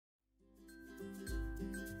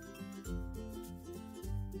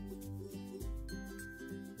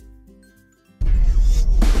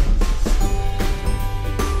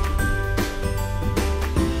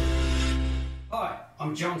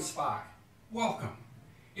John Spark. Welcome.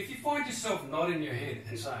 If you find yourself nodding your head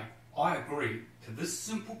and saying, I agree to this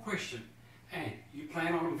simple question, and you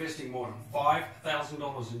plan on investing more than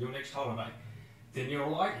 $5,000 in your next holiday, then you're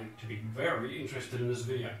likely to be very interested in this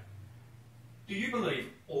video. Do you believe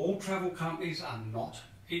all travel companies are not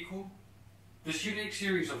equal? This unique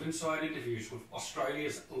series of inside interviews with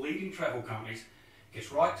Australia's leading travel companies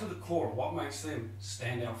gets right to the core of what makes them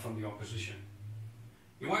stand out from the opposition.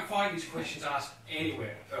 You won't find these questions asked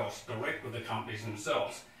anywhere else direct with the companies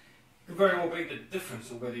themselves. It could very well be the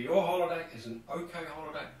difference in whether your holiday is an okay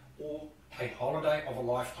holiday or a holiday of a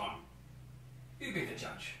lifetime. You be the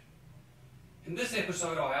judge. In this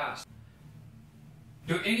episode I asked,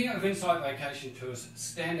 do any of Inside Vacation Tours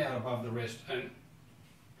stand out above the rest, and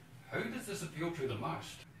who does this appeal to the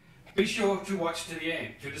most? Be sure to watch to the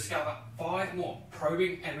end to discover 5 more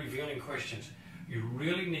probing and revealing questions you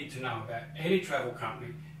really need to know about any travel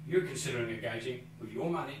company you're considering engaging with your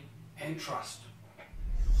money and trust.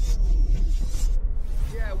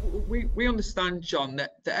 Yeah, we understand, John,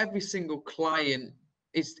 that every single client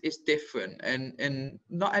is different, and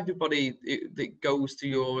not everybody that goes to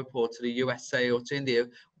Europe or to the USA or to India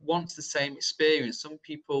wants the same experience. Some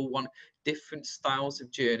people want different styles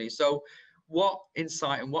of journey. So what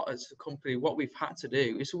Insight and what as a company, what we've had to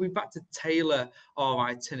do is we've had to tailor our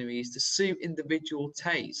itineraries to suit individual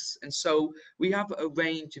tastes. And so we have a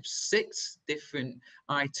range of 6 different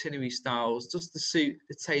itinerary styles just to suit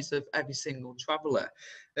the taste of every single traveller.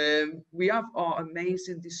 We have our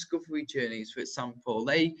amazing discovery journeys, for example.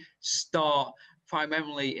 They start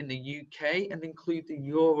primarily in the UK and include the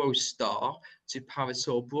Eurostar to Paris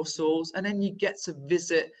or Brussels, and then you get to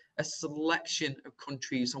visit a selection of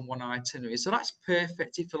countries on one itinerary. So that's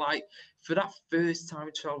perfect, if you like, for that first time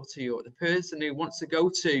travel to Europe, the person who wants to go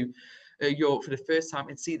to Europe for the first time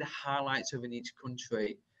and see the highlights of in each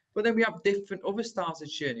country. But then we have different other styles of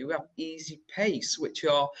journey. We have easy pace, which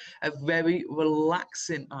are a very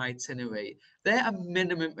relaxing itinerary. They're a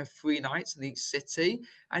minimum of 3 nights in each city,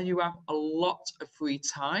 and you have a lot of free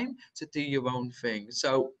time to do your own thing.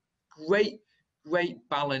 So great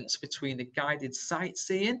balance between the guided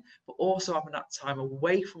sightseeing, but also having that time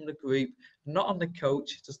away from the group, not on the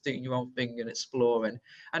coach, just doing your own thing and exploring.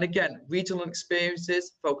 And again, regional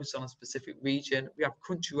experiences focus on a specific region. We have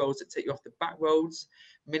country roads that take you off the back roads,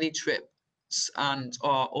 mini trips, and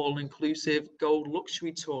our all-inclusive gold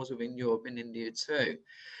luxury tours within Europe and India too.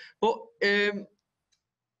 But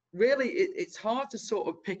really, it's hard to sort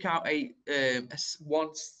of pick out a one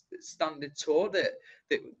standard tour that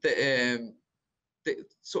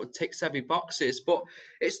sort of ticks every boxes. But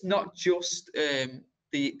it's not just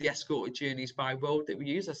the escorted journeys by road that we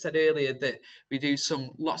use. I said earlier that we do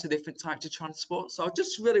lots of different types of transport. So I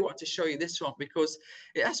just really want to show you this one because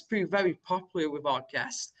it has proved very popular with our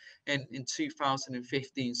guests in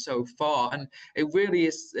 2015 so far, and it really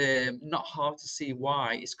is not hard to see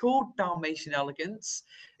why. It's called Dalmatian Elegance.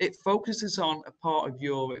 It focuses on a part of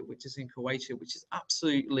Europe, which is in Croatia, which is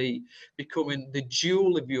absolutely becoming the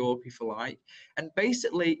jewel of Europe, if you like. And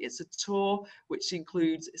basically, it's a tour which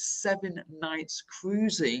includes 7 nights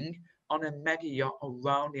cruising on a mega yacht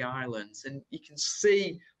around the islands. And you can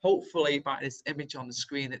see, hopefully, by this image on the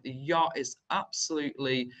screen, that the yacht is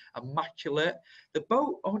absolutely immaculate. The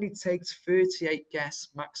boat only takes 38 guests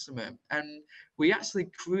maximum, and we actually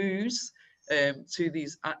cruise to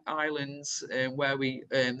these islands where we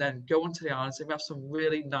then go onto the islands and we have some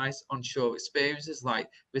really nice onshore experiences, like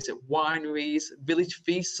visit wineries, village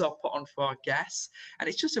feasts are put on for our guests, and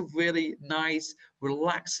it's just a really nice,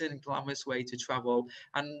 relaxing, glamorous way to travel.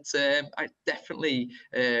 And I definitely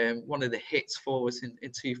one of the hits for us in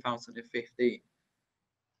 2015.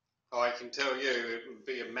 Oh, I can tell you it would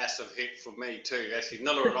be a massive hit for me too. Actually,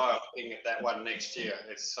 Nilla and I are looking at that one next year.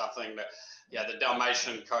 It's something that, yeah, the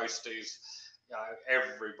Dalmatian coast is, you know,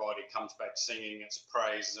 everybody comes back singing its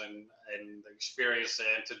praise and the experience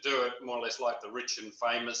there. And to do it more or less like the rich and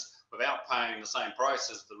famous without paying the same price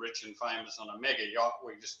as the rich and famous on a mega yacht,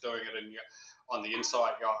 we're just doing it on the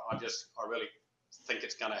Insight yacht. I really think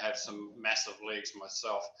it's going to have some massive legs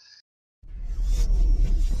myself.